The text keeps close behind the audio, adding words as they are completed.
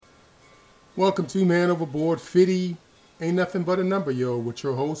Welcome to Man Overboard 50 Ain't Nothing But a Number, yo, with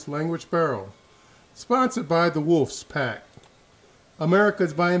your host, Language Barrel. Sponsored by the Wolf's Pack,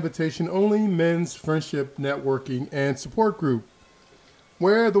 America's by invitation only men's friendship networking and support group,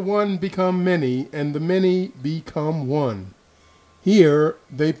 where the one become many and the many become one. Here,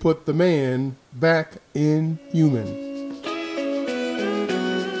 they put the man back in human.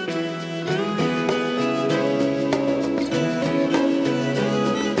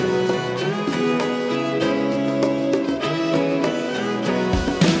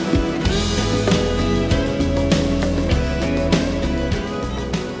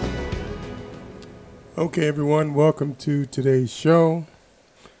 Okay, everyone, welcome to today's show.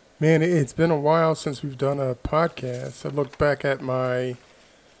 Man, it's been a while since we've done a podcast. I looked back at my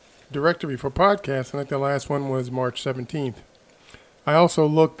directory for podcasts, and I think the last one was March 17th. I also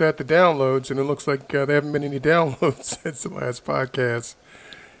looked at the downloads, and it looks like there haven't been any downloads since the last podcast.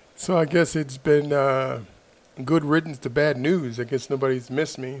 So I guess it's been good riddance to bad news. I guess nobody's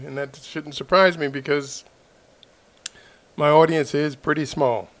missed me, and that shouldn't surprise me because my audience is pretty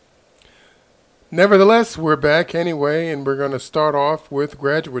small. Nevertheless, we're back anyway, and we're going to start off with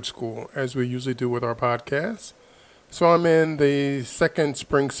graduate school, as we usually do with our podcasts. So I'm in the second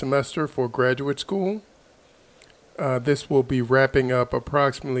spring semester for graduate school. This will be wrapping up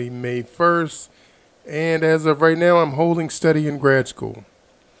approximately May 1st, and as of right now, I'm holding steady in grad school.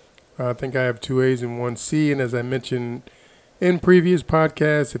 I think I have 2 A's and 1 C, and as I mentioned in previous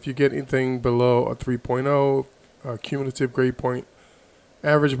podcasts, if you get anything below a 3.0, cumulative grade point,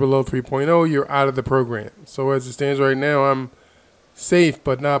 average below 3.0, you're out of the program. So as it stands right now, I'm safe,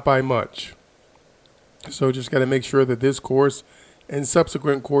 but not by much. So just got to make sure that this course and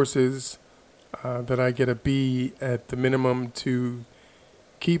subsequent courses that I get a B at the minimum to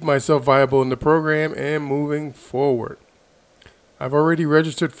keep myself viable in the program and moving forward. I've already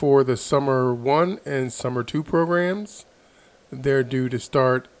registered for the Summer 1 and Summer 2 programs. They're due to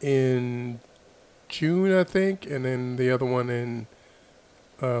start in June, I think, and then the other one in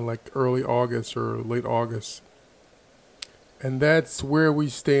like early August or late August. And that's where we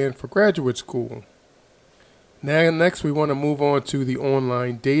stand for graduate school. Now, next we want to move on to the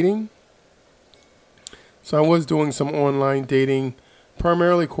online dating. So I was doing some online dating,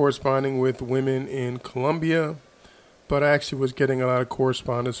 primarily corresponding with women in Colombia, but I actually was getting a lot of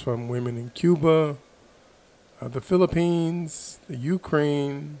correspondence from women in Cuba, the Philippines, the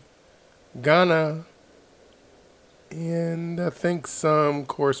Ukraine, Ghana, and I think some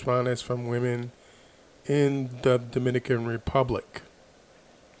correspondence from women in the Dominican Republic.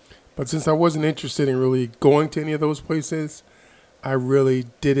 But since I wasn't interested in really going to any of those places, I really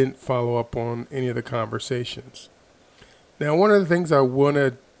didn't follow up on any of the conversations. Now, one of the things I want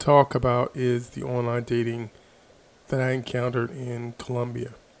to talk about is the online dating that I encountered in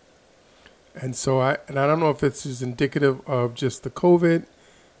Colombia. And so I don't know if this is indicative of just the COVID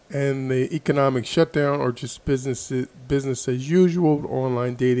and the economic shutdown or just business as usual,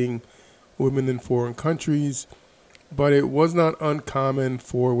 online dating women in foreign countries. But it was not uncommon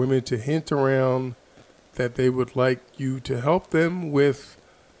for women to hint around that they would like you to help them with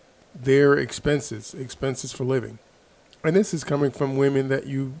their expenses for living. And this is coming from women that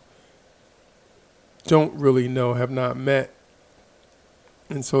you don't really know, have not met.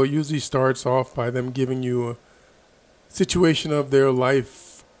 And so it usually starts off by them giving you a situation of their life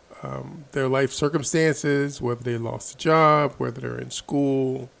circumstances, whether they lost a job, whether they're in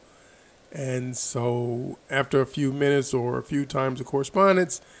school. And so after a few minutes or a few times of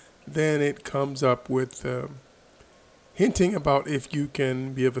correspondence, then it comes up with hinting about if you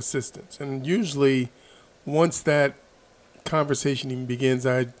can be of assistance. And usually once that conversation even begins,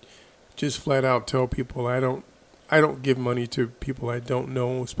 I just flat out tell people I don't give money to people I don't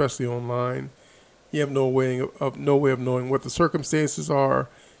know, especially online. You have no way of knowing what the circumstances are,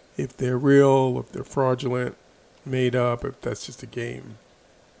 if they're real, if they're fraudulent, made up, if that's just a game.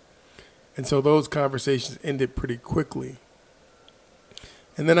 And so those conversations ended pretty quickly.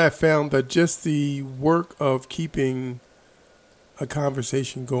 And then I found that just the work of keeping a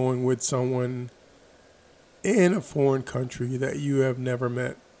conversation going with someone in a foreign country that you have never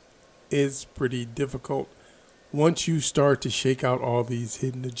met is pretty difficult once you start to shake out all these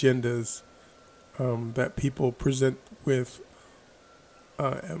hidden agendas that people present with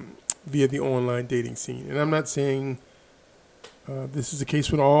via the online dating scene. And I'm not saying this is the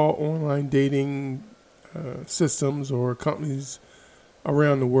case with all online dating systems or companies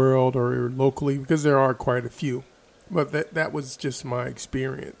around the world or locally, because there are quite a few. But that was just my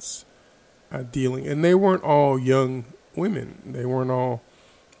experience dealing. And they weren't all young women. They weren't all,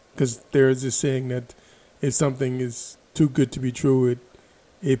 because there's this saying that if something is too good to be true,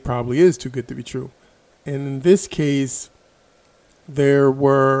 it probably is too good to be true. And in this case, there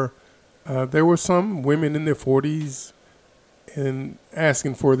were some women in their 40s and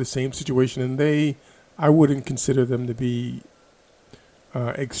asking for the same situation, and I wouldn't consider them to be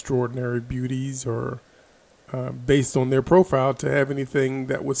extraordinary beauties or based on their profile to have anything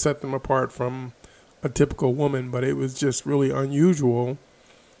that would set them apart from a typical woman, but it was just really unusual,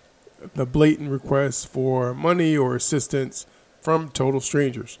 the blatant requests for money or assistance from total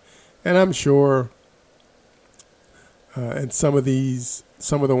strangers. And I'm sure and some of the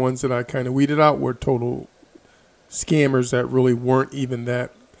ones that I kind of weeded out were total scammers that really weren't even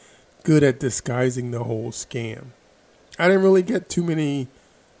that good at disguising the whole scam. I didn't really get too many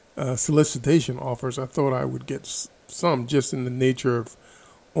solicitation offers. I thought I would get some just in the nature of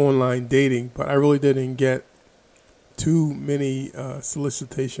online dating, but I really didn't get too many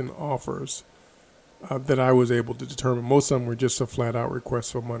solicitation offers that I was able to determine. Most of them were just a flat out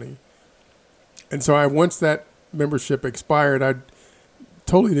request for money. And so once that membership expired, I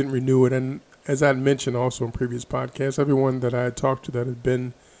totally didn't renew it. And as I had mentioned also in previous podcasts, everyone that I had talked to that had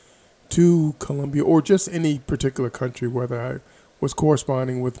been to Colombia or just any particular country, whether I was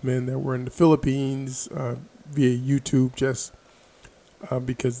corresponding with men that were in the Philippines via YouTube, just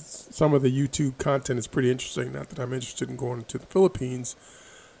because some of the YouTube content is pretty interesting. Not that I'm interested in going to the Philippines,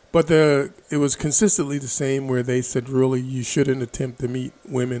 but it was consistently the same where they said really you shouldn't attempt to meet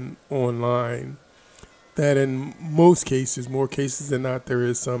women online. That in most cases, more cases than not, there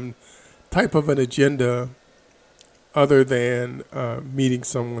is some type of an agenda other than meeting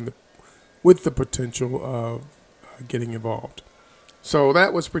someone with the potential of getting involved. So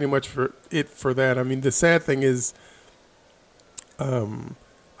that was pretty much it for that. I mean, the sad thing is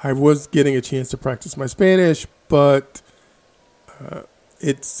I was getting a chance to practice my Spanish, but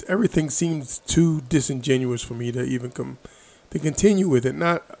everything seems too disingenuous for me to even to continue with it.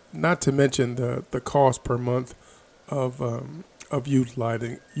 Not to mention the cost per month of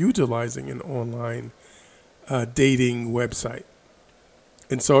utilizing an online dating website.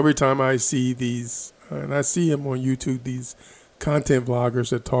 And so every time I see these, and I see them on YouTube, these content vloggers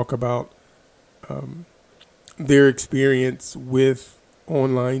that talk about their experience with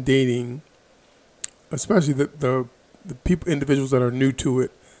online dating, especially the individuals that are new to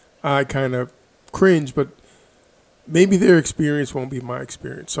it, I kind of cringe, but maybe their experience won't be my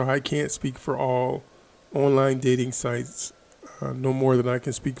experience. So I can't speak for all online dating sites, no more than I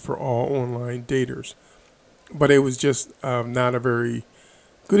can speak for all online daters. But it was just not a very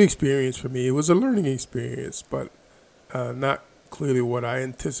good experience for me. It was a learning experience, but not clearly what I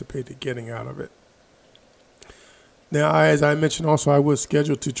anticipated getting out of it. Now, as I mentioned also, I was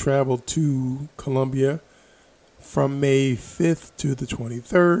scheduled to travel to Colombia from May 5th to the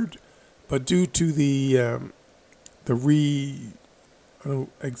 23rd, but due to the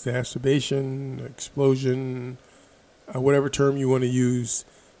exacerbation, explosion, whatever term you want to use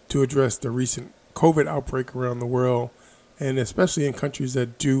to address the recent COVID outbreak around the world, and especially in countries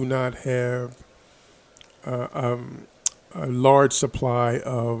that do not have a large supply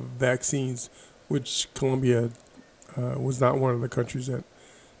of vaccines, which Colombia was not one of the countries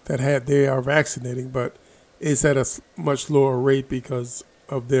that had. They are vaccinating, but it's at a much lower rate because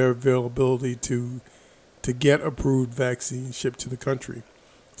of their availability to get approved vaccines shipped to the country.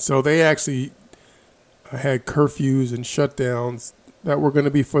 So they actually had curfews and shutdowns that were going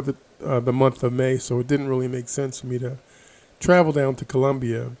to be for the month of May. So it didn't really make sense for me to travel down to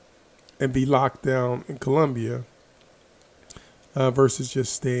Colombia and be locked down in Colombia versus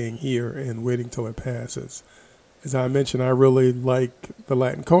just staying here and waiting till it passes. As I mentioned, I really like the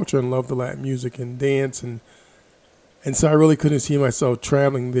Latin culture and love the Latin music and dance, and so I really couldn't see myself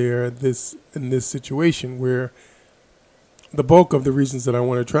traveling there in this situation where the bulk of the reasons that I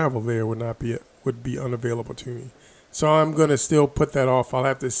want to travel there would be unavailable to me. So I'm going to still put that off. I'll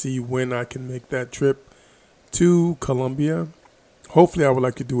have to see when I can make that trip to Colombia. Hopefully I would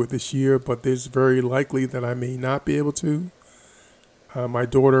like to do it this year, but there's very likely that I may not be able to. My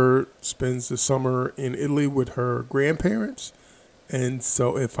daughter spends the summer in Italy with her grandparents, and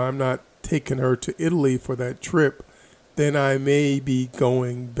so if I'm not taking her to Italy for that trip, then I may be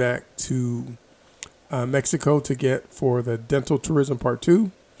going back to Mexico for the Dental Tourism Part 2.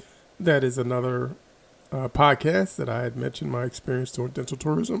 That is another podcast that I had mentioned my experience doing dental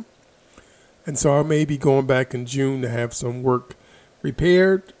tourism. And so I may be going back in June to have some work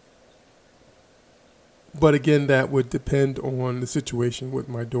repaired. But again, that would depend on the situation with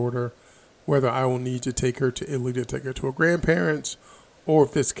my daughter, whether I will need to take her to Italy to take her to her grandparents, or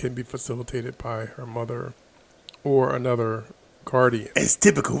if this can be facilitated by her mother or another guardian. As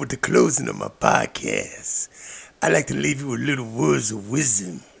typical with the closing of my podcast, I'd like to leave you with little words of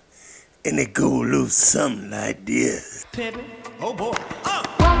wisdom. And they go a little something like this. Pimpin', oh boy.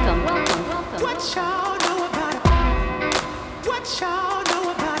 Welcome. What y'all know about it? What y'all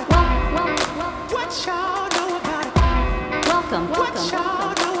know about it? Welcome. What y'all know about it? Welcome. What y'all